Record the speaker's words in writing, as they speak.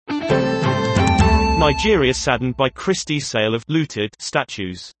Nigeria saddened by Christie's sale of looted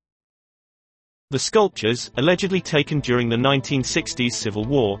statues. The sculptures, allegedly taken during the 1960s Civil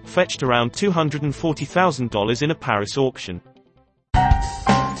War, fetched around $240,000 in a Paris auction.